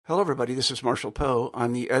Hello, everybody. This is Marshall Poe.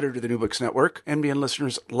 I'm the editor of the New Books Network. NBN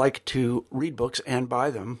listeners like to read books and buy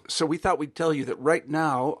them. So we thought we'd tell you that right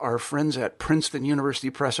now, our friends at Princeton University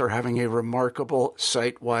Press are having a remarkable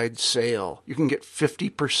site-wide sale. You can get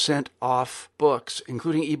 50% off books,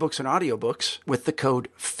 including ebooks and audiobooks, with the code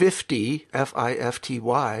 50,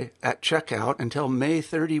 F-I-F-T-Y, at checkout until May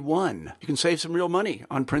 31. You can save some real money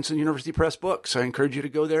on Princeton University Press books. I encourage you to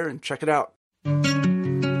go there and check it out.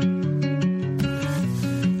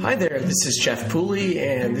 Hi there, this is Jeff Pooley,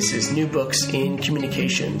 and this is New Books in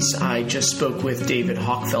Communications. I just spoke with David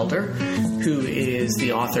Hochfelder, who is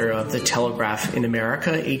the author of The Telegraph in America,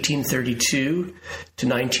 1832 to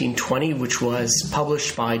 1920, which was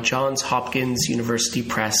published by Johns Hopkins University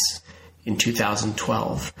Press in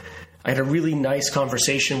 2012. I had a really nice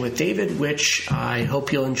conversation with David, which I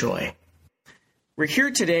hope you'll enjoy. We're here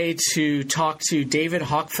today to talk to David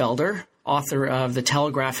Hochfelder, author of The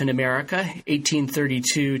Telegraph in America, 1832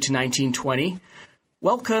 to 1920.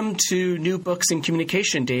 Welcome to New Books in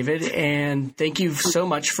Communication, David, and thank you so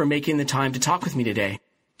much for making the time to talk with me today.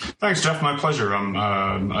 Thanks, Jeff. My pleasure.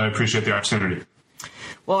 I appreciate the opportunity.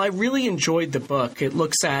 Well, I really enjoyed the book. It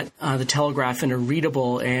looks at the Telegraph in a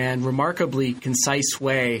readable and remarkably concise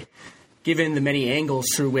way, given the many angles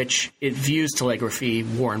through which it views telegraphy,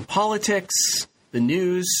 war and politics, the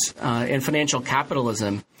news, and financial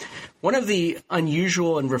capitalism. One of the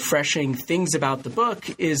unusual and refreshing things about the book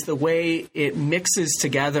is the way it mixes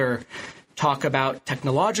together talk about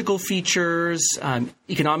technological features,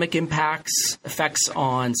 economic impacts, effects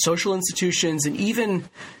on social institutions, and even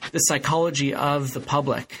the psychology of the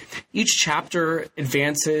public. Each chapter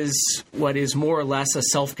advances what is more or less a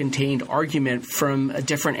self-contained argument from a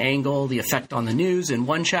different angle, the effect on the news in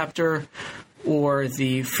one chapter, or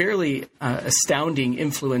the fairly astounding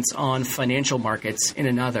influence on financial markets in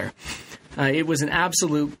another. It was an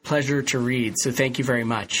absolute pleasure to read, so thank you very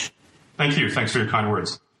much. Thank you. Thanks for your kind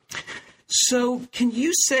words. So can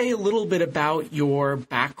you say a little bit about your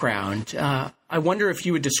background? I wonder if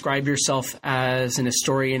you would describe yourself as an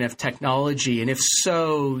historian of technology, and if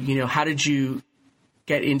so, how did you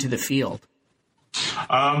get into the field?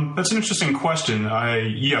 That's an interesting question.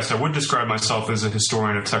 Yes, I would describe myself as a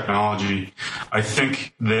historian of technology. I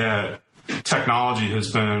think that technology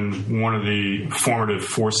has been one of the formative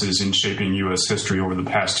forces in shaping U.S. history over the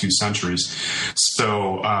past 2 centuries.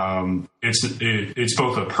 So it's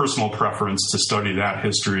both a personal preference to study that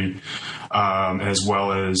history as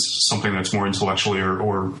well as something that's more intellectually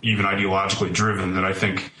or even ideologically driven that I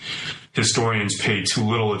think historians pay too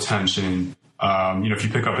little attention. If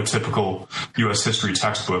you pick up a typical U.S. history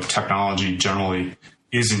textbook, technology generally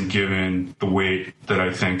isn't given the weight that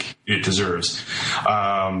I think it deserves.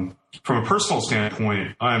 From a personal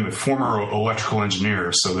standpoint, I'm a former electrical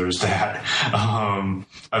engineer, so there's that. I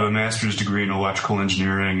have a master's degree in electrical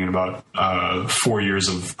engineering and about 4 years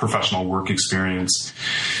of professional work experience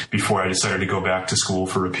before I decided to go back to school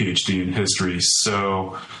for a PhD in history.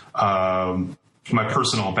 So my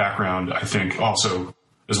personal background, I think, also,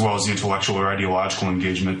 as well as the intellectual or ideological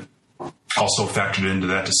engagement, also factored into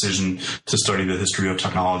that decision to study the history of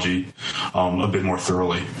technology a bit more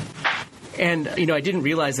thoroughly. And, I didn't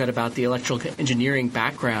realize that about the electrical engineering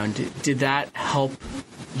background. Did that help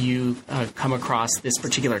you come across this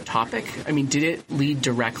particular topic? I mean, did it lead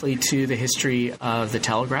directly to the history of the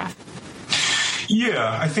telegraph?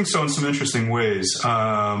 Yeah, I think so in some interesting ways.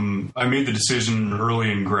 I made the decision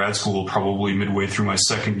early in grad school, probably midway through my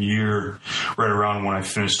second year, right around when I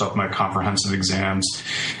finished up my comprehensive exams.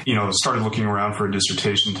 Started looking around for a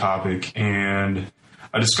dissertation topic, and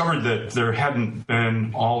I discovered that there hadn't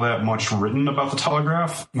been all that much written about the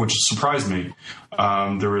telegraph, which surprised me.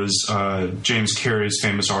 There was James Carey's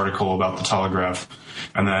famous article about the telegraph,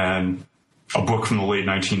 and then a book from the late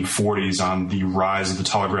 1940s on the rise of the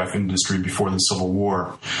telegraph industry before the Civil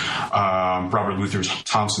War, Robert Luther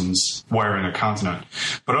Thompson's Wiring a Continent.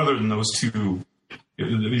 But other than those two,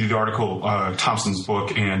 the article, Thompson's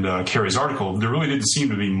book and Carey's article, there really didn't seem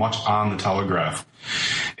to be much on the telegraph.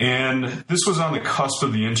 And this was on the cusp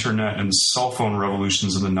of the internet and cell phone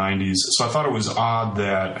revolutions in the 90s. So I thought it was odd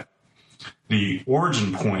that the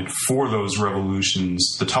origin point for those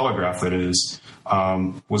revolutions, the telegraph that is,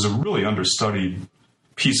 was a really understudied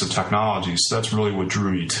piece of technology. So that's really what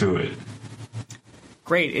drew me to it.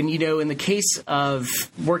 Great. And, in the case of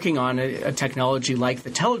working on a technology like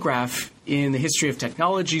the telegraph, in the history of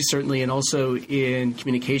technology, certainly, and also in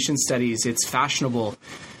communication studies, it's fashionable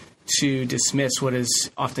to dismiss what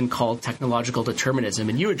is often called technological determinism.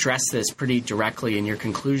 And you address this pretty directly in your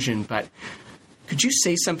conclusion, but could you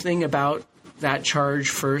say something about that charge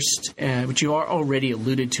first, which you already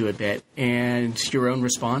alluded to a bit, and your own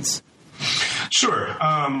response? Sure.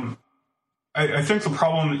 I think the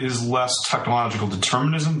problem is less technological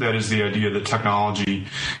determinism. That is the idea that technology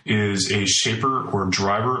is a shaper or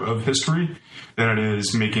driver of history, than it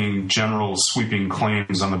is making general sweeping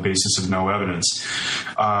claims on the basis of no evidence.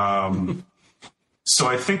 So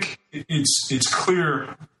I think it's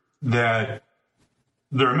clear that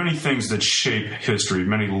there are many things that shape history,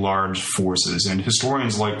 many large forces, and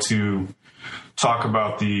historians like to talk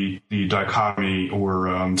about the dichotomy or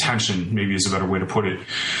tension, maybe is a better way to put it,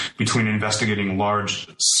 between investigating large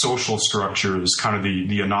social structures, kind of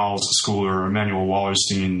the Annals School or Emanuel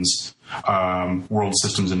Wallerstein's world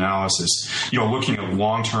systems analysis, looking at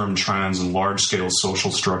long-term trends and large-scale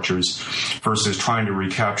social structures versus trying to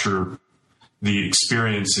recapture the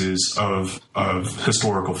experiences of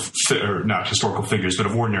historical, or not historical figures, but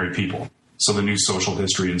of ordinary people. So the new social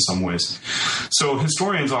history in some ways. So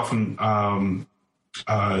historians often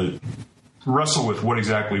wrestle with what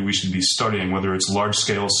exactly we should be studying, whether it's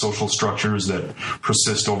large-scale social structures that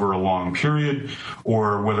persist over a long period,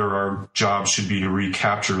 or whether our job should be to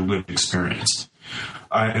recapture lived experience.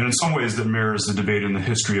 And in some ways that mirrors the debate in the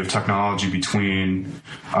history of technology between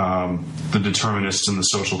the determinists and the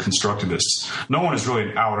social constructivists. No one is really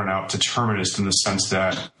an out-and-out determinist in the sense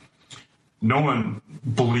that no one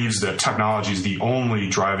believes that technology is the only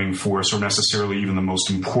driving force or necessarily even the most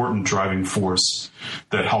important driving force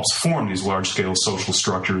that helps form these large-scale social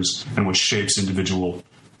structures and which shapes individual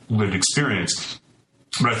lived experience.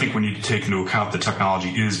 But I think we need to take into account that technology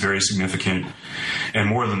is very significant, and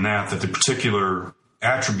more than that the particular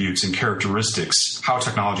attributes and characteristics, how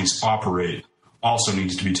technologies operate, also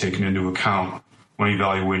needs to be taken into account when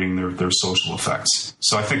evaluating their social effects.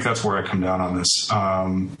 So I think that's where I come down on this.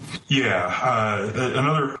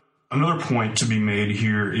 Another point to be made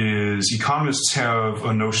here is economists have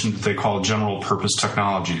a notion that they call general purpose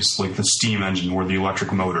technologies, like the steam engine or the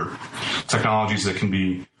electric motor, technologies that can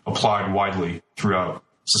be applied widely throughout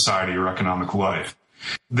society or economic life.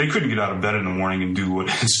 They couldn't get out of bed in the morning and do what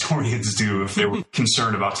historians do if they were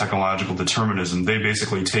concerned about technological determinism. They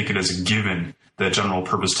basically take it as a given that general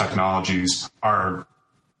purpose technologies are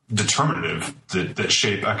determinative, that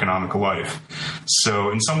shape economic life. So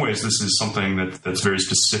in some ways, this is something that's very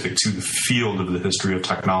specific to the field of the history of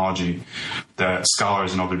technology that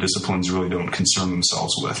scholars in other disciplines really don't concern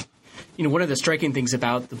themselves with. One of the striking things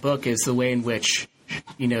about the book is the way in which,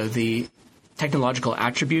 the technological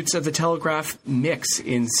attributes of the telegraph mix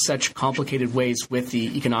in such complicated ways with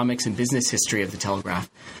the economics and business history of the telegraph.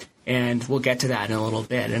 And we'll get to that in a little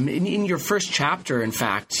bit. And in your first chapter, in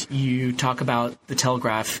fact, you talk about the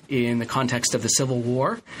telegraph in the context of the Civil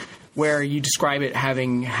War, where you describe it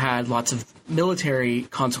having had lots of military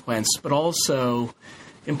consequence, but also,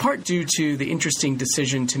 in part due to the interesting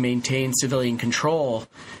decision to maintain civilian control,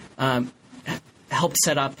 helped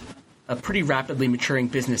set up a pretty rapidly maturing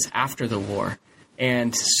business after the war.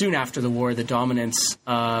 And soon after the war, the dominance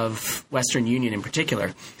of Western Union in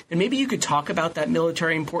particular. And maybe you could talk about that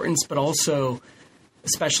military importance, but also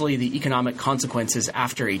especially the economic consequences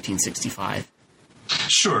after 1865.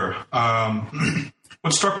 Sure.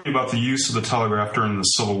 What struck me about the use of the telegraph during the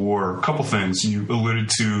Civil War, a couple things. You alluded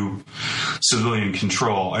to civilian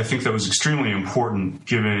control. I think that was extremely important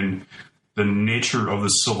given the nature of the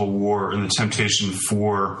Civil War and the temptation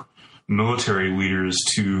for military leaders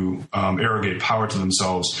to arrogate power to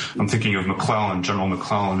themselves. I'm thinking of McClellan, General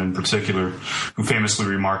McClellan in particular, who famously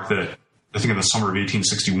remarked that, I think in the summer of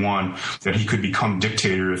 1861, that he could become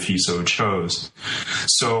dictator if he so chose.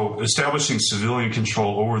 So establishing civilian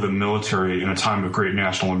control over the military in a time of great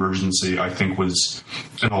national emergency, I think was,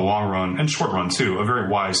 in the long run, and short run too, a very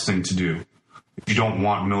wise thing to do. You don't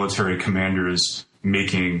want military commanders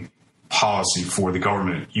making policy for the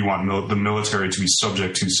government. You want the military to be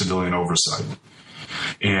subject to civilian oversight.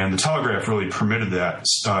 And the telegraph really permitted that.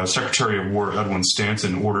 Secretary of War Edwin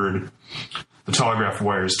Stanton ordered the telegraph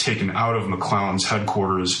wires taken out of McClellan's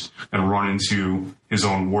headquarters and run into his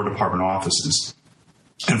own War Department offices.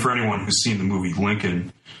 And for anyone who's seen the movie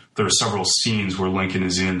Lincoln, there are several scenes where Lincoln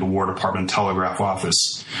is in the War Department telegraph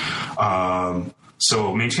office.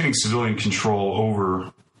 So maintaining civilian control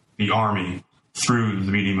over the Army through the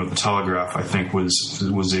medium of the telegraph, I think, was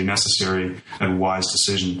a necessary and wise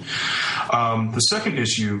decision. The second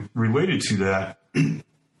issue related to that,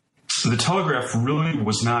 the telegraph really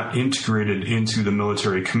was not integrated into the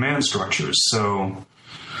military command structures. So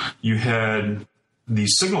you had the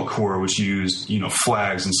Signal Corps, which used,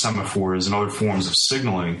 flags and semaphores and other forms of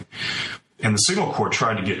signaling. And the Signal Corps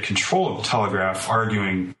tried to get control of the telegraph,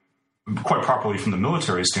 arguing quite properly from the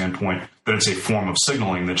military standpoint that it's a form of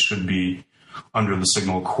signaling that should be under the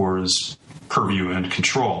Signal Corps' purview and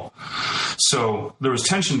control. So there was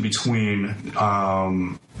tension between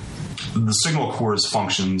the signal corps'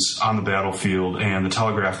 functions on the battlefield and the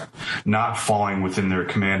telegraph not falling within their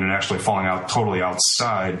command and actually falling out totally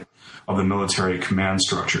outside of the military command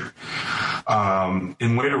structure.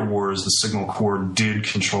 In later wars, the signal corps did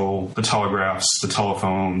control the telegraphs, the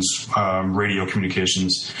telephones, radio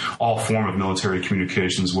communications, all form of military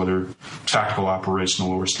communications, whether tactical,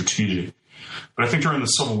 operational, or strategic. But I think during the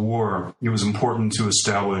Civil War, it was important to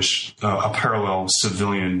establish a parallel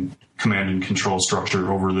civilian command and control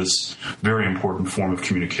structure over this very important form of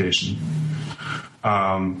communication.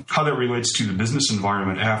 How that relates to the business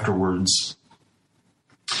environment afterwards,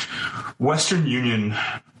 Western Union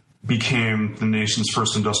became the nation's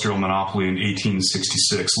first industrial monopoly in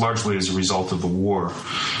 1866, largely as a result of the war.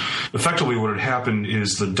 Effectively, what had happened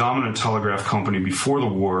is the dominant telegraph company before the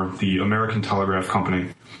war, the American Telegraph Company,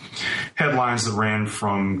 had lines that ran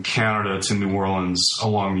from Canada to New Orleans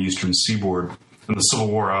along the eastern seaboard. And the Civil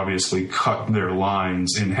War obviously cut their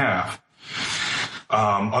lines in half.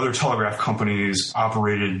 Other telegraph companies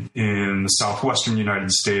operated in the southwestern United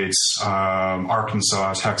States,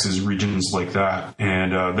 Arkansas, Texas, regions like that,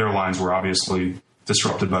 and their lines were obviously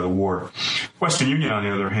disrupted by the war. Western Union, on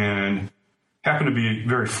the other hand, happened to be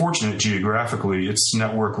very fortunate geographically. Its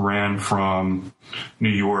network ran from New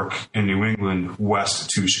York and New England west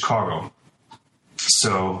to Chicago,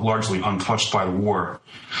 so largely untouched by the war,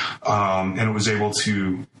 and it was able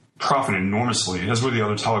to profit enormously, as were the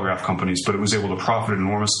other telegraph companies, but it was able to profit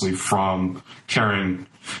enormously from carrying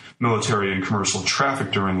military and commercial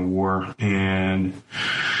traffic during the war. And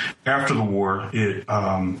after the war, it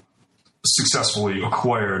successfully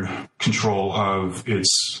acquired control of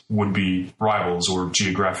its would-be rivals, or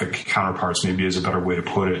geographic counterparts, maybe is a better way to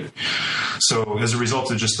put it. So as a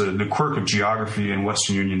result of just the quirk of geography and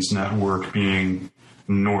Western Union's network being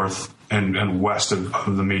north and west of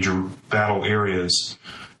the major battle areas,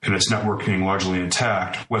 and its network being largely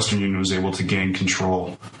intact, Western Union was able to gain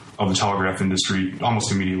control of the telegraph industry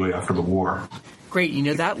almost immediately after the war. Great.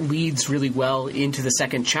 That leads really well into the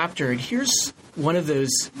second chapter. And here's one of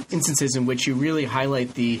those instances in which you really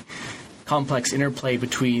highlight the complex interplay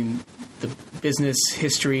between the business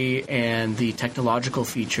history and the technological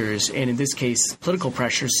features, and in this case, political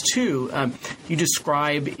pressures too. You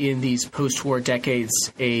describe in these post-war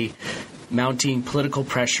decades a mounting political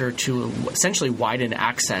pressure to essentially widen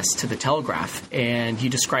access to the telegraph. And you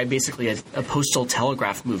describe basically a postal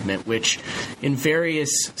telegraph movement, which in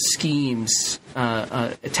various schemes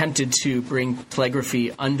attempted to bring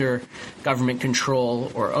telegraphy under government control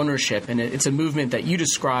or ownership. And it's a movement that you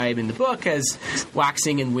describe in the book as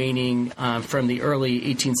waxing and waning from the early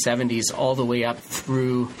 1870s all the way up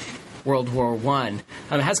through World War I.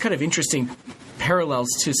 It has kind of interesting parallels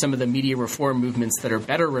to some of the media reform movements that are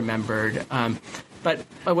better remembered. But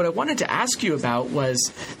what I wanted to ask you about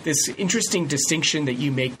was this interesting distinction that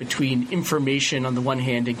you make between information on the one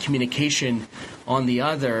hand and communication on the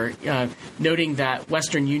other, noting that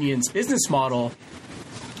Western Union's business model,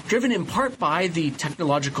 driven in part by the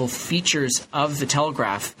technological features of the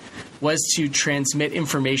telegraph, was to transmit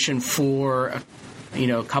information for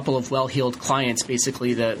a couple of well-heeled clients,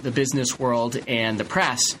 basically the business world and the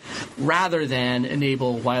press, rather than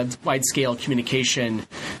enable wide-scale communication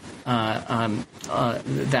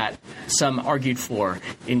that some argued for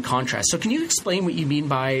in contrast. So can you explain what you mean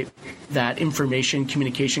by that information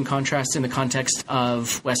communication contrast in the context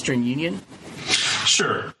of Western Union?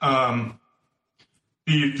 Sure.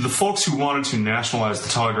 The folks who wanted to nationalize the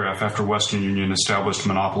telegraph after Western Union established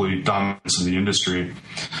monopoly dominance of the industry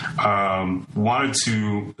wanted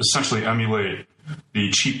to essentially emulate the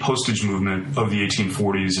cheap postage movement of the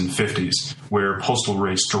 1840s and 50s, where postal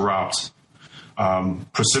rates dropped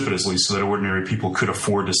precipitously so that ordinary people could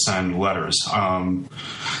afford to send letters.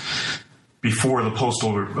 Before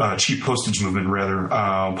the cheap postage movement,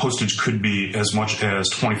 postage could be as much as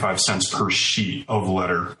 25 cents per sheet of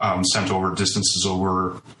letter sent over distances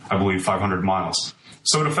over, I believe, 500 miles.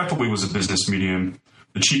 So it effectively was a business medium.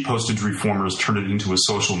 The cheap postage reformers turned it into a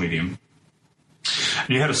social medium. And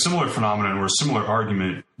you had a similar phenomenon or a similar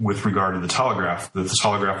argument with regard to the telegraph, that the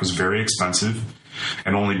telegraph was very expensive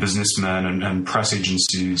and only businessmen and press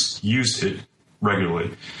agencies used it regularly.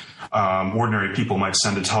 Ordinary people might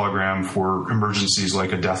send a telegram for emergencies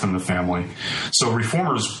like a death in the family. So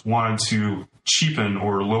reformers wanted to cheapen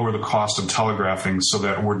or lower the cost of telegraphing so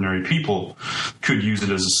that ordinary people could use it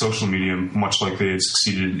as a social medium, much like they had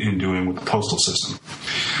succeeded in doing with the postal system.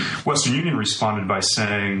 Western Union responded by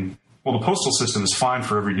saying, well, the postal system is fine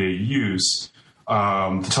for everyday use.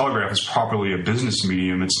 The telegraph is properly a business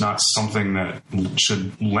medium. It's not something that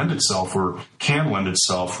should lend itself or can lend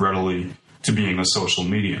itself readily to being a social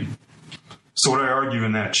medium. So what I argue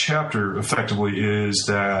in that chapter effectively is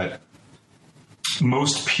that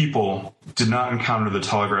most people did not encounter the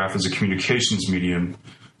telegraph as a communications medium,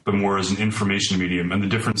 but more as an information medium. And the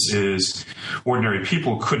difference is ordinary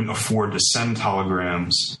people couldn't afford to send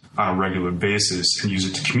telegrams on a regular basis and use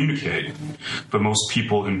it to communicate. But most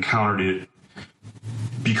people encountered it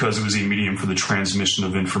because it was a medium for the transmission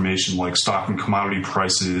of information like stock and commodity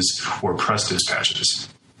prices or press dispatches.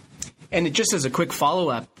 And just as a quick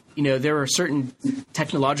follow-up, there are certain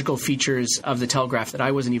technological features of the telegraph that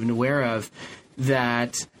I wasn't even aware of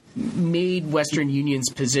that made Western Union's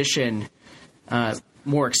position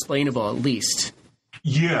more explainable, at least.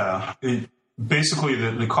 Yeah. Basically,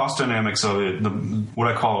 the cost dynamics of it, what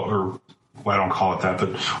I call, or well, I don't call it that,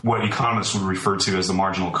 but what economists would refer to as the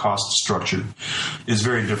marginal cost structure is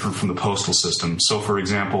very different from the postal system. So, for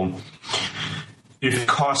example, if it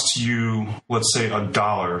costs you, let's say,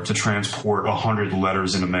 $1 to transport 100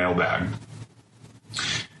 letters in a mail bag,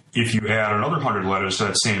 if you add another 100 letters to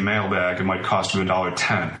that same mail bag, it might cost you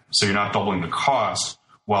 $1.10. So you're not doubling the cost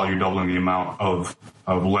while you're doubling the amount of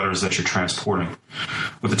letters that you're transporting.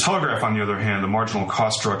 With the telegraph, on the other hand, the marginal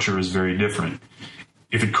cost structure is very different.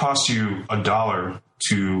 If it costs you $1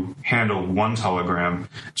 to handle one telegram,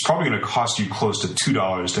 it's probably going to cost you close to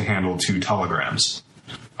 $2 to handle 2 telegrams,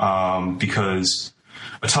 because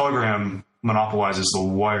a telegram monopolizes the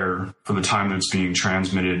wire for the time that it's being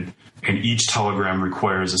transmitted, and each telegram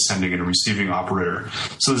requires a sending and a receiving operator.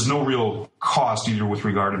 So there's no real cost either with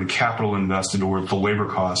regard to the capital invested or the labor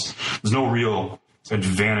cost. There's no real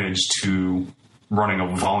advantage to running a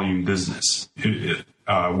volume business.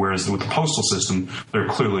 Whereas with the postal system, there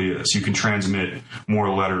clearly is. You can transmit more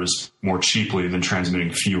letters more cheaply than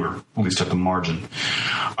transmitting fewer, at least at the margin.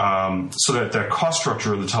 So that cost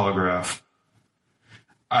structure of the telegraph,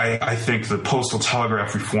 I think the postal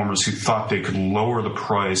telegraph reformers who thought they could lower the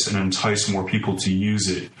price and entice more people to use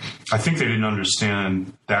it, I think they didn't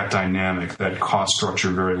understand that dynamic, that cost structure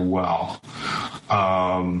very well.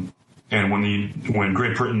 And when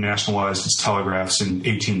Great Britain nationalized its telegraphs in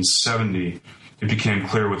 1870, it became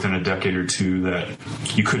clear within a decade or two that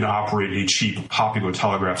you couldn't operate a cheap, popular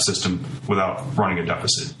telegraph system without running a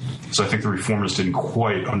deficit. So I think the reformers didn't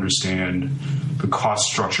quite understand the cost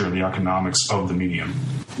structure and the economics of the medium.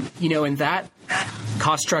 And that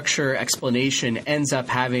cost structure explanation ends up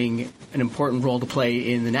having an important role to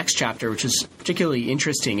play in the next chapter, which is particularly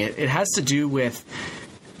interesting. It has to do with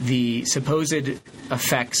the supposed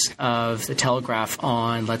effects of the telegraph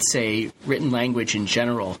on, let's say, written language in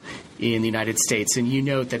general in the United States. And you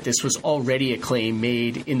note that this was already a claim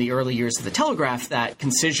made in the early years of the telegraph that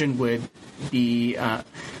concision would be a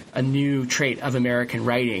new trait of American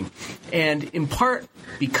writing. And in part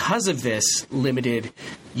because of this limited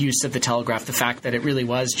use of the telegraph, the fact that it really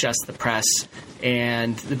was just the press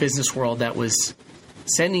and the business world that was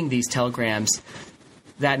sending these telegrams,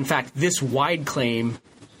 that in fact this wide claim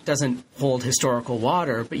doesn't hold historical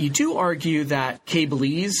water. But you do argue that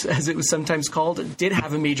cableese, as it was sometimes called, did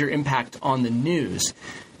have a major impact on the news.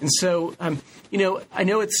 And so, I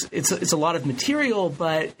know it's a lot of material,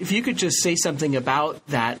 but if you could just say something about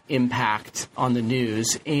that impact on the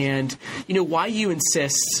news and, why you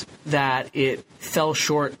insist that it fell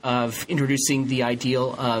short of introducing the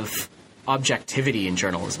ideal of objectivity in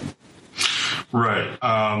journalism. Right.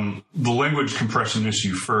 The language compression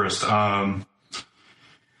issue first.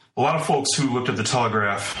 A lot of folks who looked at the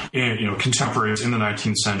telegraph, contemporaries in the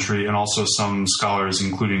 19th century, and also some scholars,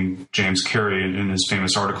 including James Carey in his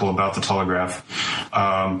famous article about the telegraph,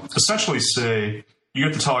 essentially say you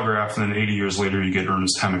get the telegraph and then 80 years later you get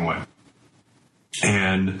Ernest Hemingway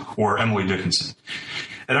or Emily Dickinson.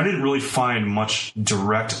 And I didn't really find much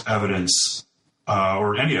direct evidence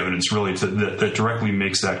or any evidence really that directly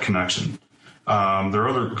makes that connection. There are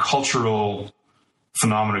other cultural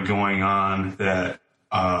phenomena going on that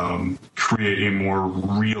create a more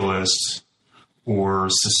realist or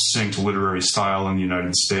succinct literary style in the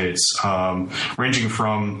United States, ranging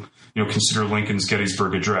from, consider Lincoln's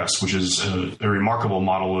Gettysburg Address, which is a remarkable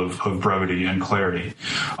model of brevity and clarity,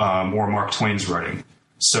 or Mark Twain's writing.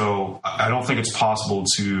 So I don't think it's possible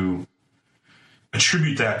to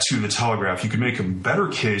attribute that to the telegraph. You could make a better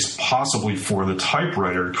case possibly for the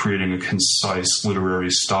typewriter creating a concise literary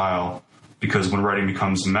style, because when writing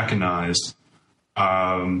becomes mechanized,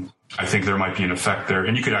 I think there might be an effect there.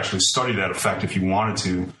 And you could actually study that effect if you wanted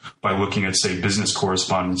to by looking at, say, business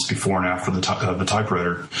correspondence before and after the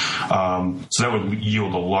typewriter. So that would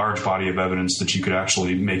yield a large body of evidence that you could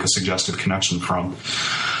actually make a suggestive connection from.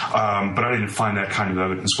 But I didn't find that kind of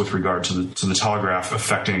evidence with regard to the telegraph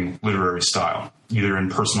affecting literary style, either in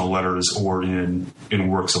personal letters or in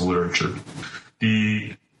works of literature.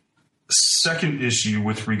 The second issue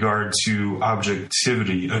with regard to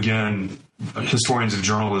objectivity, again, historians of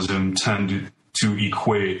journalism tend to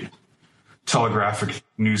equate telegraphic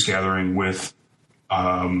news gathering with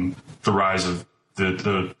the rise of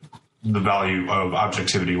the value of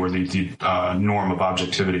objectivity, or the norm of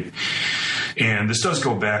objectivity. And this does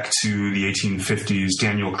go back to the 1850s.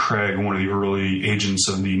 Daniel Craig, one of the early agents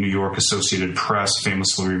of the New York Associated Press,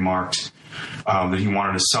 famously remarked that he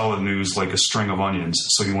wanted to sell the news like a string of onions.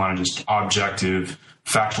 So he wanted just objective,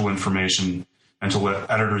 factual information, and to let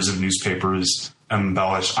editors of newspapers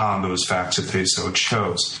embellish on those facts if they so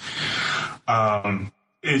chose.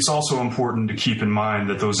 It's also important to keep in mind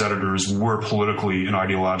that those editors were politically and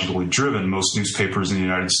ideologically driven. Most newspapers in the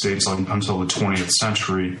United States until the 20th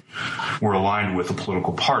century were aligned with a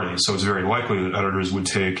political party. So it's very likely that editors would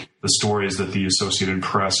take the stories that the Associated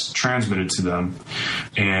Press transmitted to them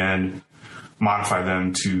and modify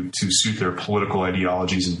them to suit their political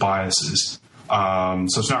ideologies and biases. So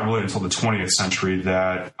it's not really until the 20th century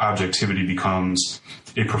that objectivity becomes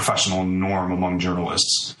a professional norm among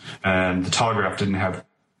journalists. And the Telegraph didn't have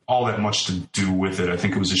all that much to do with it. I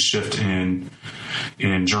think it was a shift in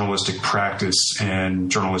journalistic practice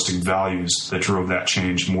and journalistic values that drove that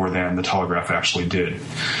change more than the Telegraph actually did.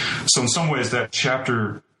 So in some ways, that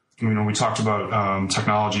chapter, we talked about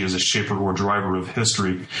technology as a shaper or driver of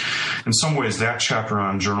history. In some ways, that chapter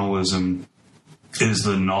on journalism is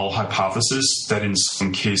the null hypothesis that in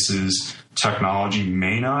some cases technology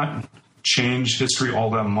may not change history all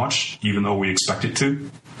that much, even though we expect it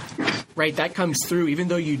to. Right, that comes through, even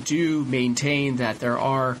though you do maintain that there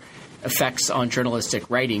are effects on journalistic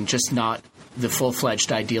writing, just not the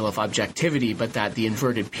full-fledged ideal of objectivity, but that the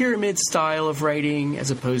inverted pyramid style of writing,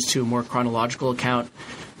 as opposed to a more chronological account,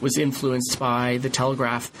 was influenced by the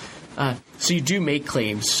Telegraph. So you do make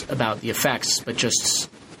claims about the effects, but just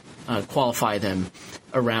qualify them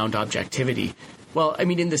around objectivity. Well,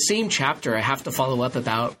 in the same chapter, I have to follow up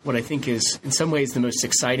about what I think is, in some ways, the most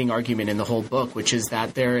exciting argument in the whole book, which is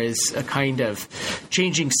that there is a kind of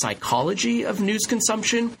changing psychology of news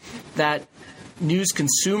consumption, that news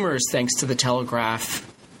consumers, thanks to the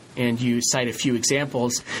Telegraph, and you cite a few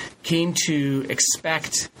examples, came to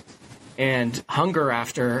expect and hunger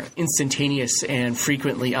after instantaneous and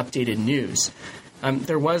frequently updated news.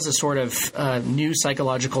 There was a sort of new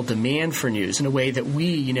psychological demand for news in a way that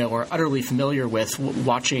we, are utterly familiar with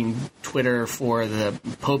watching Twitter for the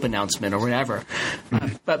Pope announcement or whatever.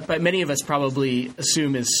 But many of us probably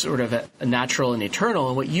assume is sort of a natural and eternal.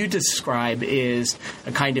 And what you describe is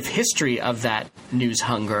a kind of history of that news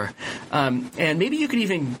hunger. And maybe you could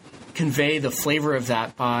even convey the flavor of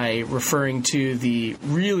that by referring to the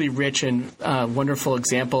really rich and wonderful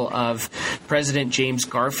example of President James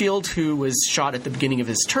Garfield, who was shot at the beginning of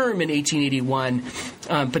his term in 1881,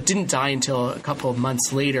 but didn't die until a couple of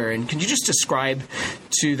months later. And can you just describe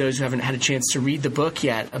to those who haven't had a chance to read the book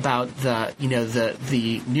yet about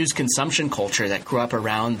the news consumption culture that grew up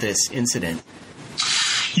around this incident?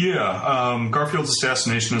 Yeah, Garfield's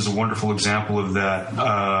assassination is a wonderful example of that.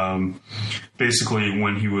 Basically,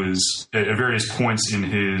 when he was at various points in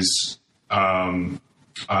his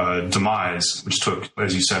demise, which took,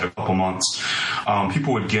 as you said, a couple months,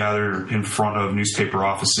 people would gather in front of newspaper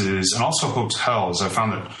offices and also hotels. I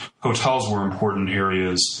found that hotels were important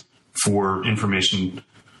areas for information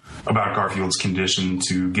about Garfield's condition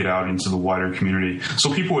to get out into the wider community.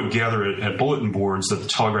 So people would gather at bulletin boards that the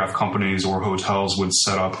telegraph companies or hotels would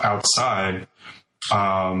set up outside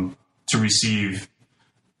to receive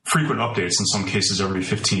frequent updates, in some cases every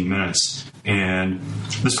 15 minutes. And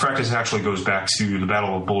this practice actually goes back to the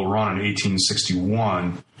Battle of Bull Run in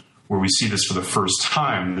 1861, where we see this for the first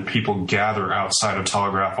time, that people gather outside of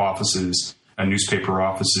telegraph offices and newspaper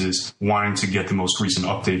offices wanting to get the most recent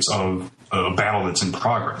updates of a battle that's in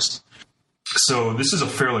progress. So this is a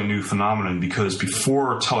fairly new phenomenon, because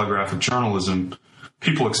before telegraphic journalism,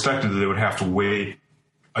 people expected that they would have to wait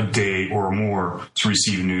a day or more to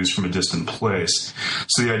receive news from a distant place.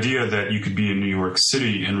 So the idea that you could be in New York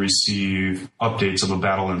City and receive updates of a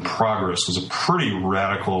battle in progress was a pretty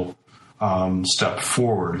radical step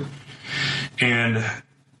forward. And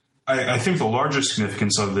I think the larger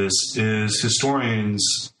significance of this is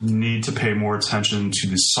historians need to pay more attention to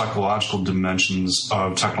the psychological dimensions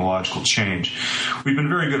of technological change. We've been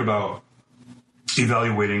very good about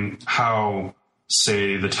evaluating how,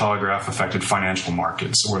 say, the telegraph affected financial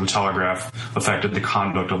markets or the telegraph affected the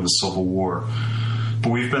conduct of the Civil War.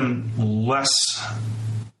 But we've been less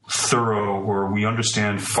thorough, or we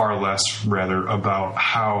understand far less, rather, about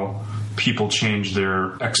how people change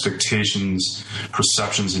their expectations,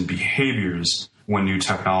 perceptions, and behaviors when new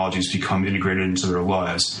technologies become integrated into their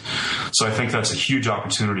lives. So I think that's a huge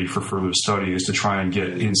opportunity for further study, is to try and get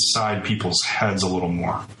inside people's heads a little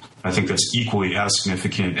more. I think that's equally as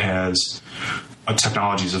significant as a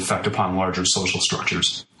technology's effect upon larger social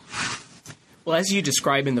structures. Well, as you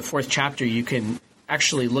describe in the fourth chapter, you can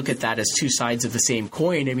actually look at that as two sides of the same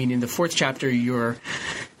coin. I mean, in the fourth chapter, you're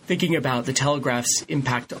thinking about the telegraph's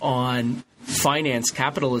impact on finance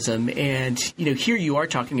capitalism. And, here you are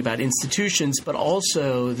talking about institutions, but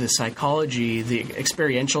also the psychology, the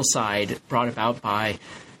experiential side brought about by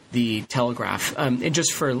the telegraph. And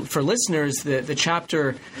just for listeners, the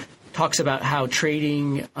chapter talks about how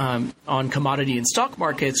trading on commodity and stock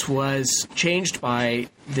markets was changed by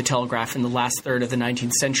the telegraph in the last third of the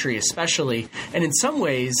 19th century especially. And in some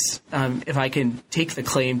ways, if I can take the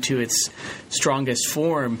claim to its strongest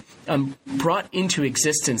form, brought into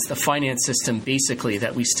existence the finance system basically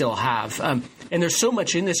that we still have. And there's so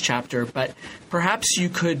much in this chapter, but perhaps you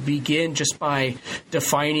could begin just by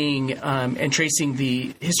defining and tracing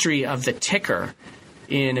the history of the ticker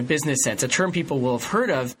in a business sense, a term people will have heard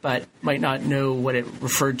of, but might not know what it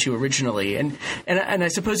referred to originally. And I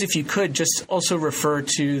suppose if you could just also refer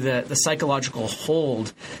to the psychological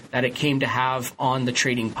hold that it came to have on the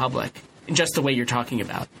trading public in just the way you're talking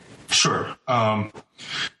about. Sure.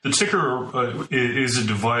 The ticker is a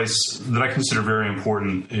device that I consider very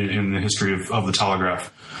important in the history of the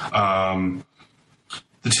telegraph.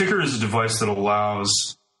 The ticker is a device that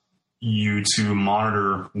allows you to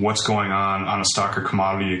monitor what's going on a stock or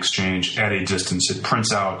commodity exchange at a distance. It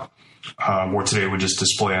prints out, or today it would just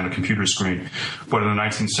display on a computer screen. But in the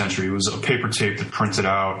 19th century, it was a paper tape that printed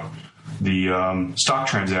out the stock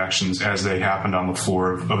transactions as they happened on the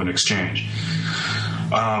floor of an exchange.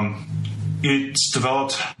 It's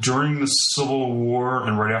developed during the Civil War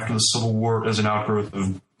and right after the Civil War as an outgrowth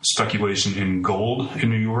of speculation in gold in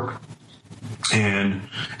New York. And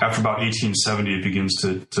after about 1870, it begins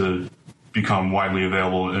to become widely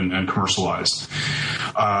available and commercialized.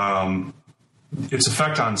 Its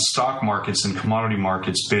effect on stock markets and commodity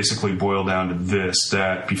markets basically boiled down to this,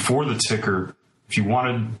 that before the ticker, if you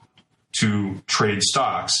wanted to trade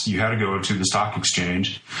stocks, you had to go to the stock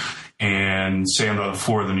exchange and say on the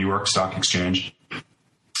floor of the New York Stock Exchange,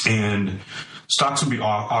 and stocks would be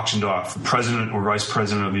auctioned off. The president or vice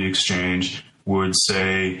president of the exchange would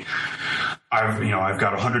say, I've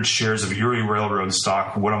got 100 shares of Erie Railroad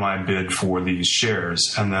stock. What am I bid for these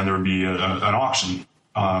shares? And then there would be an auction.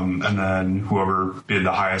 And then whoever bid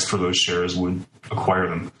the highest for those shares would acquire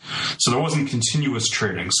them. So there wasn't continuous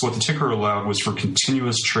trading. So what the ticker allowed was for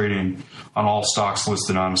continuous trading on all stocks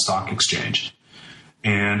listed on a stock exchange.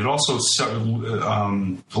 And it also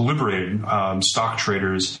liberated stock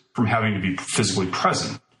traders from having to be physically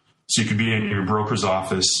present. So you could be in your broker's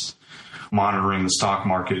office monitoring the stock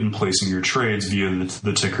market and placing your trades via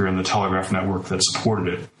the ticker and the telegraph network that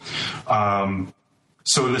supported it.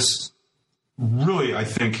 So this really, I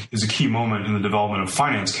think, is a key moment in the development of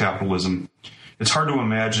finance capitalism. It's hard to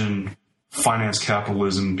imagine finance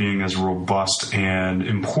capitalism being as robust and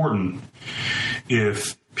important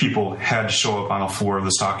if people had to show up on the floor of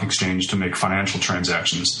the stock exchange to make financial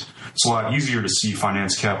transactions. It's a lot easier to see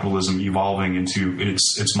finance capitalism evolving into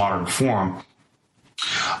its modern form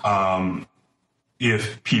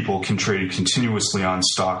if people can trade continuously on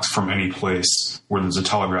stocks from any place where there's a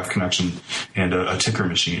telegraph connection and a ticker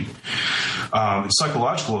machine. Its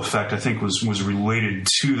psychological effect, I think, was related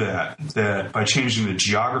to that by changing the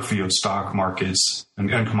geography of stock markets and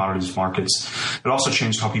commodities markets, it also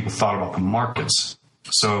changed how people thought about the markets.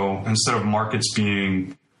 So instead of markets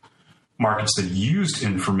being markets that used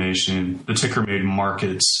information, the ticker made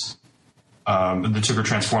markets, the ticker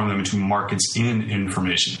transformed them into markets in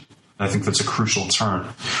information. I think that's a crucial turn.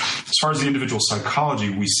 As far as the individual psychology,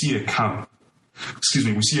 we see accounts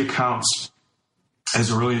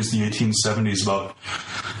as early as the 1870s about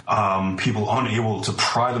people unable to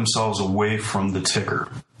pry themselves away from the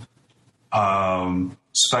ticker.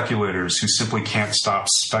 Speculators who simply can't stop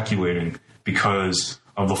speculating because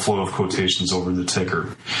of the flow of quotations over the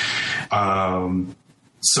ticker.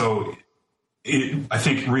 So it, I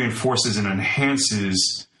think, reinforces and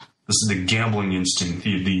enhances the gambling instinct,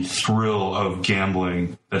 the thrill of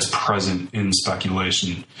gambling that's present in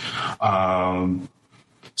speculation. So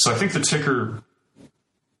I think the ticker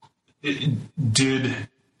did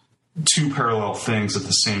two parallel things at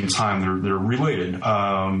the same time. They're related.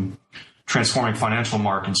 Transforming financial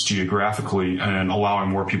markets geographically and allowing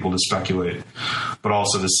more people to speculate, but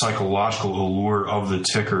also the psychological allure of the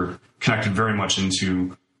ticker connected very much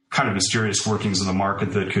into kind of mysterious workings of the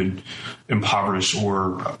market that could impoverish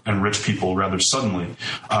or enrich people rather suddenly.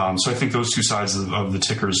 So I think those two sides of the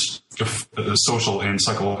ticker's social and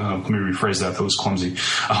psychological, let me rephrase that was clumsy.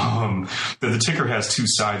 The ticker has two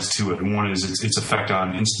sides to it. And one is its effect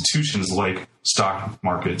on institutions like stock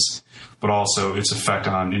markets, but also its effect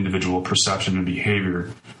on individual perception and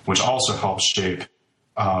behavior, which also helps shape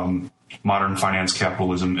modern finance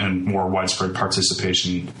capitalism and more widespread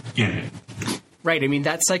participation in it. Right. I mean,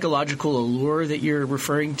 that psychological allure that you're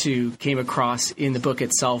referring to came across in the book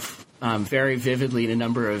itself very vividly in a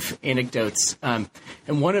number of anecdotes. And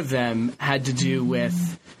one of them had to do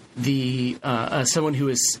with someone who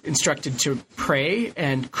was instructed to pray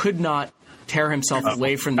and could not tear himself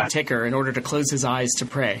away from the ticker in order to close his eyes to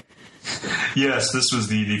pray. Yes, this was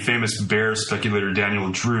the famous bear speculator Daniel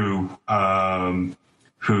Drew,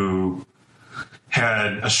 who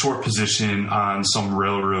had a short position on some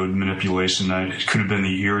railroad manipulation. It could have been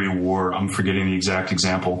the Erie War. I'm forgetting the exact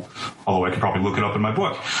example, although I could probably look it up in my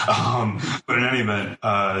book. But in any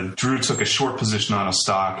event, Drew took a short position on a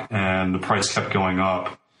stock, and the price kept going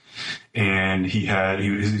up. And he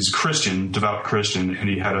was a Christian, devout Christian, and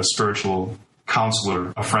he had a spiritual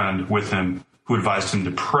counselor, a friend with him, who advised him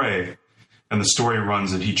to pray. And the story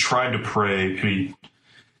runs that he tried to pray, and he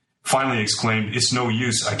finally exclaimed, "It's no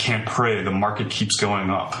use. I can't pray. The market keeps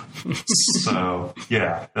going up." So,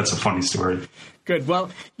 yeah, that's a funny story. Good.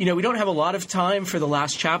 Well, we don't have a lot of time for the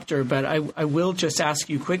last chapter, but I will just ask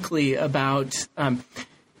you quickly about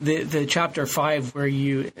the chapter 5, where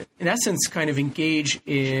you, in essence, kind of engage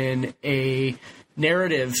in a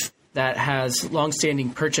narrative that has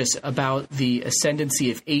longstanding purchase about the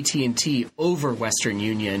ascendancy of AT&T over Western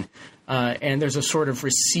Union. And there's a sort of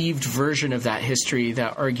received version of that history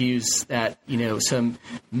that argues that, some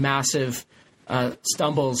massive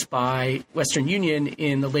stumbles by Western Union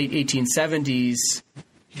in the late 1870s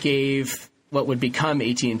gave what would become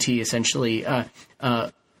AT&T essentially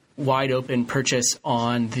wide open purchase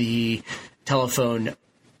on the telephone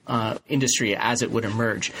industry as it would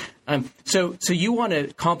emerge. So you want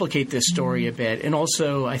to complicate this story a bit, and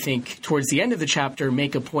also, I think, towards the end of the chapter,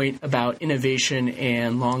 make a point about innovation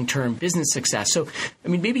and long-term business success. So, I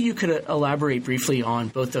mean, maybe you could elaborate briefly on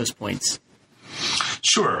both those points.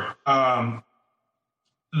 Sure. The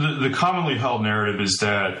commonly held narrative is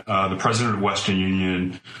that the president of Western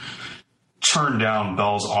Union turned down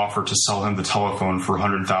Bell's offer to sell him the telephone for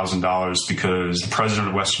 $100,000 because the president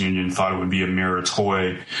of Western Union thought it would be a mere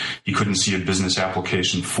toy. He couldn't see a business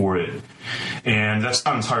application for it. And that's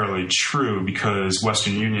not entirely true, because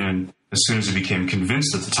Western Union, as soon as it became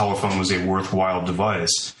convinced that the telephone was a worthwhile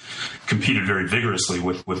device, competed very vigorously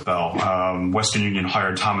with Bell. Western Union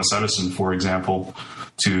hired Thomas Edison, for example,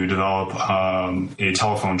 to develop a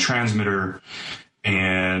telephone transmitter.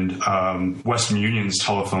 And Western Union's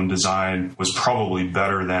telephone design was probably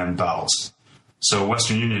better than Bell's. So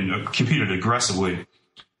Western Union competed aggressively.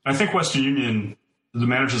 I think the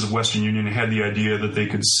managers of Western Union had the idea that they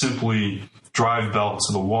could simply drive Bell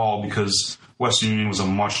to the wall because Western Union was a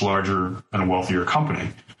much larger and wealthier company.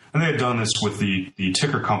 And they had done this with the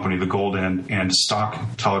ticker company, the Gold and Stock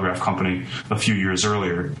Telegraph Company, a few years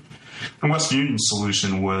earlier. And Western Union's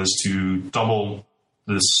solution was to double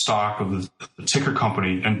the stock of the ticker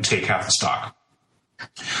company and take half the stock.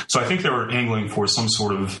 So I think they were angling for some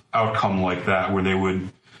sort of outcome like that, where they would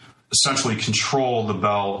essentially control the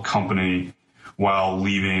Bell company while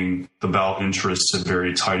leaving the Bell interests a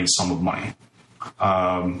very tidy sum of money.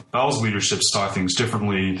 Bell's leadership saw things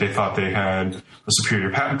differently. They thought they had a superior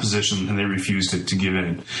patent position, and they refused to give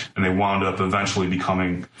in. And they wound up eventually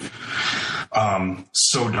becoming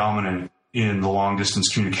so dominant in the long-distance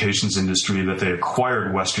communications industry that they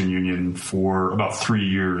acquired Western Union for about 3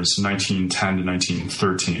 years, 1910 to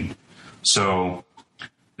 1913. So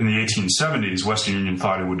in the 1870s, Western Union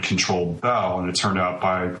thought it would control Bell, and it turned out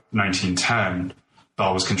by 1910,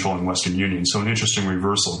 Bell was controlling Western Union. So an interesting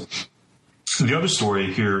reversal. The other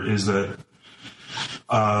story here is that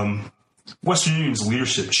Western Union's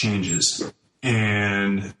leadership changes,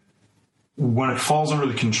 and when it falls under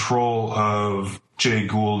the control of Jay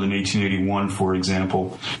Gould in 1881, for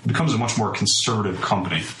example, it becomes a much more conservative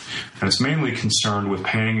company. And it's mainly concerned with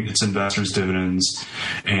paying its investors dividends,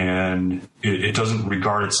 and it doesn't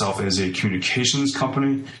regard itself as a communications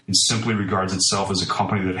company. It simply regards itself as a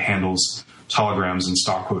company that handles telegrams and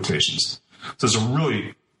stock quotations. So it's a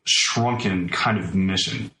really shrunken kind of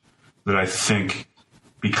mission that I think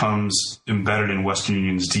becomes embedded in Western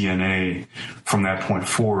Union's DNA from that point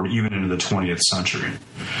forward, even into the 20th century.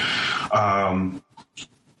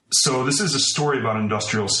 So this is a story about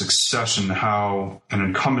industrial succession, how an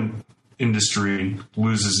incumbent industry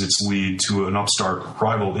loses its lead to an upstart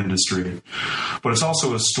rival industry. But it's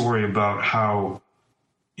also a story about how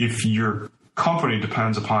if your company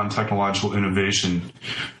depends upon technological innovation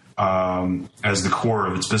as the core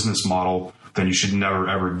of its business model, then you should never,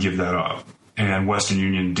 ever give that up. And Western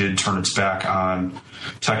Union did turn its back on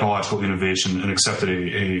technological innovation and accepted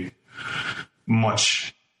a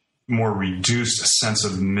much more reduced sense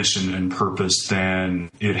of mission and purpose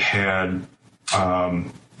than it had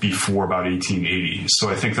before about 1880. So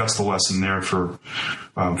I think that's the lesson there for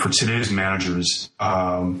today's managers.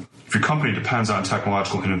 If your company depends on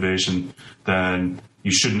technological innovation, then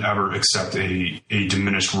you shouldn't ever accept a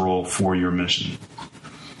diminished role for your mission.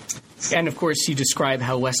 And, of course, you describe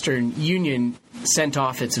how Western Union sent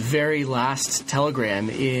off its very last telegram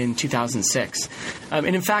in 2006. And,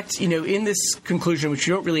 in fact, in this conclusion, which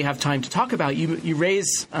you don't really have time to talk about, you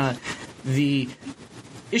raise the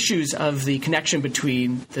issues of the connection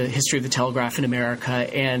between the history of the telegraph in America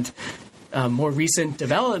and more recent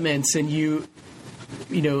developments. And you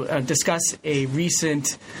discuss a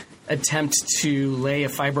recent attempt to lay a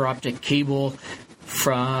fiber optic cable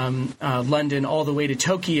from London all the way to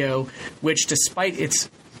Tokyo, which, despite its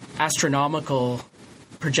astronomical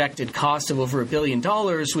projected cost of over $1 billion,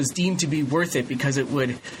 was deemed to be worth it because it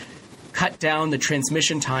would cut down the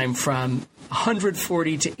transmission time from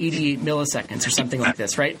 140 to 88 milliseconds or something like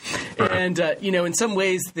this, right? And, in some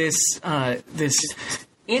ways, this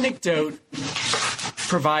anecdote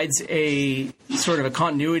provides a sort of a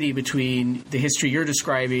continuity between the history you're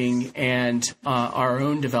describing and our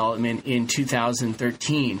own development in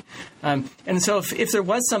 2013. And so if there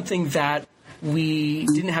was something that we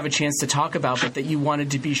didn't have a chance to talk about but that you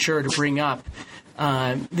wanted to be sure to bring up,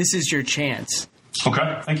 this is your chance.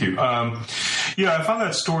 Okay, thank you. I found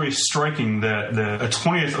that story striking that a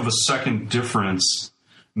 20th of a second difference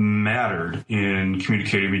mattered in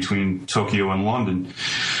communicating between Tokyo and London.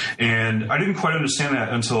 And I didn't quite understand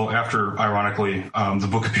that until after, ironically, the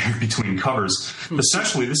book appeared between covers.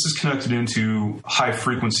 Essentially, this is connected into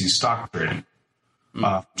high-frequency stock trading,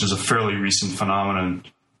 which is a fairly recent phenomenon.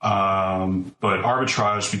 But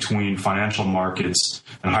arbitrage between financial markets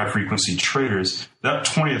and high-frequency traders, that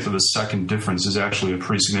 20th of a second difference is actually a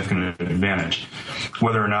pretty significant advantage.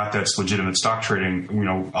 Whether or not that's legitimate stock trading,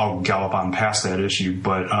 I'll gallop on past that issue,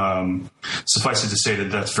 but suffice it to say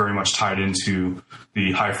that that's very much tied into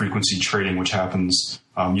the high-frequency trading, which happens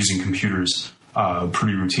using computers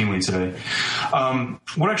pretty routinely today.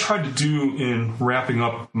 What I tried to do in wrapping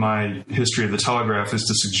up my history of the telegraph is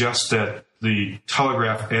to suggest that the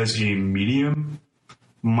telegraph as a medium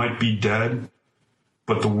might be dead,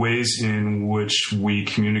 but the ways in which we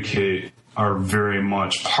communicate are very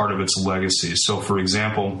much part of its legacy. So, for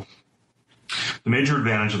example, the major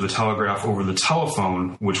advantage of the telegraph over the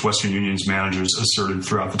telephone, which Western Union's managers asserted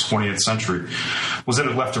throughout the 20th century, was that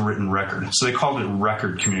it left a written record. So they called it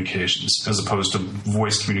record communications as opposed to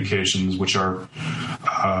voice communications, which are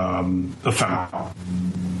ephemeral.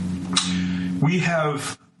 We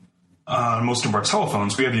have, on most of our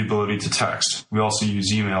telephones, we have the ability to text. We also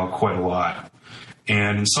use email quite a lot.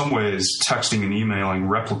 And in some ways, texting and emailing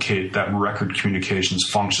replicate that record communications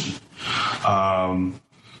function.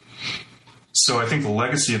 So I think the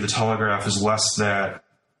legacy of the telegraph is less that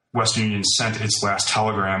Western Union sent its last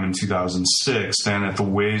telegram in 2006 than that the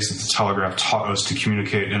ways that the telegraph taught us to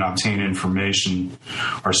communicate and obtain information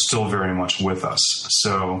are still very much with us.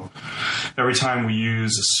 So every time we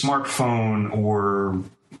use a smartphone or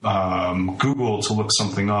Google to look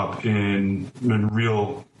something up in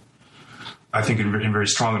real, I think in very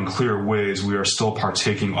strong and clear ways, we are still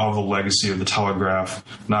partaking of the legacy of the telegraph,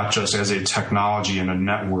 not just as a technology and a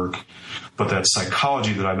network, but that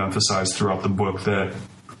psychology that I've emphasized throughout the book, that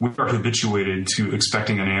we are habituated to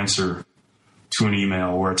expecting an answer to an email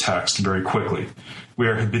or a text very quickly. We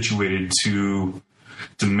are habituated to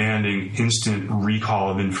demanding instant recall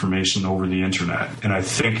of information over the internet. And I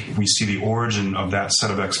think we see the origin of that set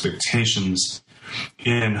of expectations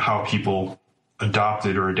in how people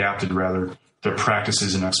adapted their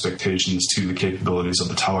practices and expectations to the capabilities of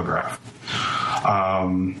the telegraph.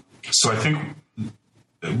 So I think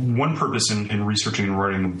one purpose in researching and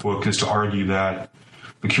writing the book is to argue that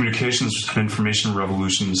the communications and information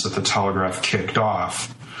revolutions that the telegraph kicked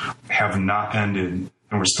off have not ended, and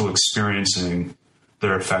we're still experiencing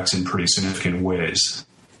their effects in pretty significant ways.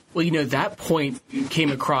 Well, that point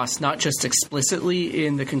came across not just explicitly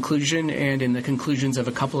in the conclusion and in the conclusions of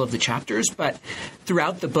a couple of the chapters, but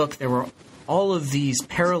throughout the book there were all of these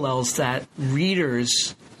parallels that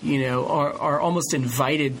readers, are almost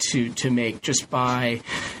invited to make just by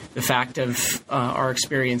the fact of our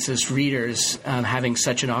experience as readers having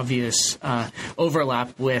such an obvious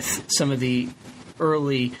overlap with some of the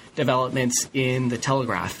early developments in the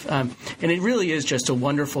telegraph. And it really is just a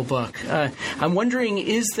wonderful book. I'm wondering,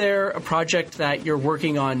 is there a project that you're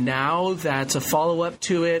working on now that's a follow-up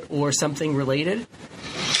to it or something related?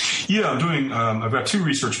 Yeah, I've got 2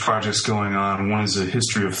 research projects going on. One is a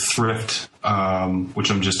history of thrift,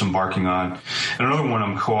 which I'm just embarking on. And another one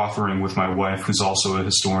I'm co-authoring with my wife, who's also a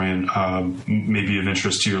historian, maybe of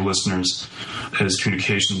interest to your listeners as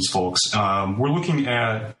communications folks. We're looking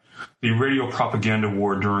at the radio propaganda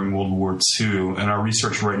war during World War II, and our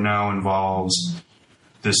research right now involves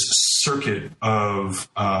this circuit of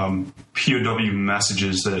POW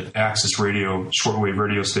messages that Access Radio, shortwave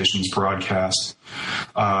radio stations broadcast.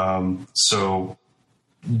 So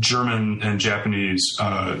German and Japanese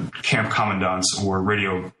camp commandants, or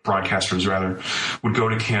radio broadcasters rather, would go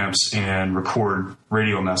to camps and record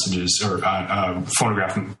radio messages or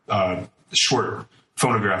short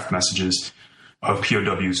phonograph messages of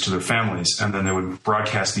POWs to their families, and then they would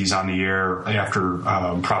broadcast these on the air after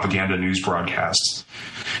propaganda news broadcasts.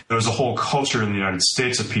 There was a whole culture in the United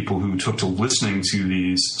States of people who took to listening to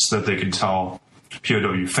these so that they could tell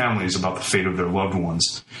POW families about the fate of their loved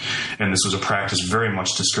ones. And this was a practice very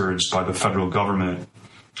much discouraged by the federal government.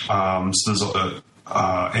 So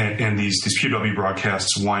there's these POW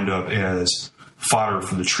broadcasts wind up as fodder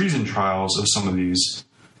for the treason trials of some of these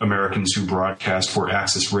Americans who broadcast for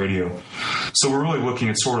Access Radio. So we're really looking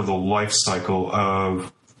at sort of the life cycle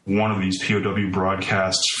of one of these POW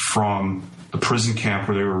broadcasts from the prison camp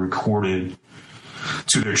where they were recorded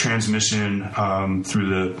to their transmission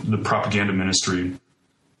through the propaganda ministry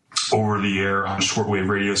over the air on shortwave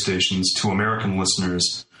radio stations to American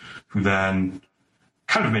listeners, who then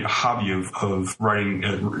kind of made a hobby of writing,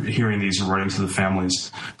 hearing these and writing to the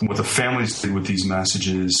families. And what the families did with these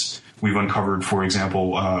messages, we've uncovered, for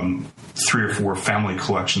example, 3 or 4 family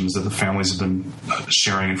collections that the families have been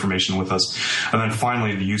sharing information with us. And then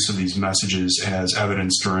finally, the use of these messages as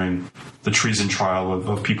evidence during the treason trial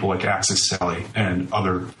of people like Axis Sally and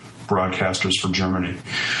other broadcasters for Germany.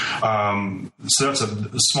 So that's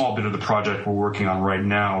a small bit of the project we're working on right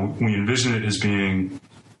now. We envision it as being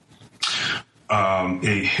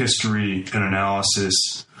a history and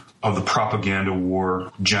analysis of the propaganda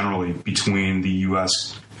war generally between the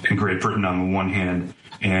U.S. and Great Britain on the one hand,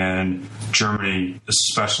 and Germany,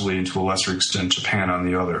 especially, and to a lesser extent, Japan on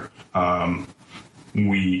the other.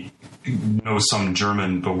 We know some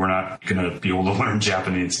German, but we're not going to be able to learn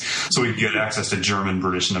Japanese. So we get access to German,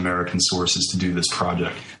 British, and American sources to do this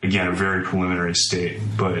project. Again, a very preliminary state,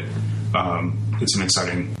 but it's an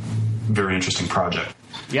exciting, very interesting project.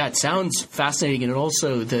 Yeah, it sounds fascinating, and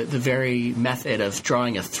also the very method of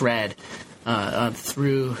drawing a thread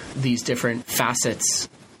through these different facets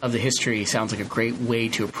of the history sounds like a great way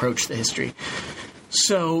to approach the history.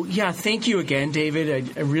 So, yeah, thank you again,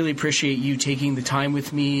 David. I really appreciate you taking the time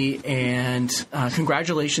with me, and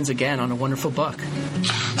congratulations again on a wonderful book.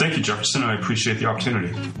 Thank you, Jefferson. I appreciate the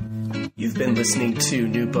opportunity. You've been listening to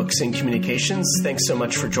New Books in Communications. Thanks so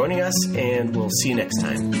much for joining us, and we'll see you next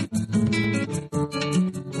time.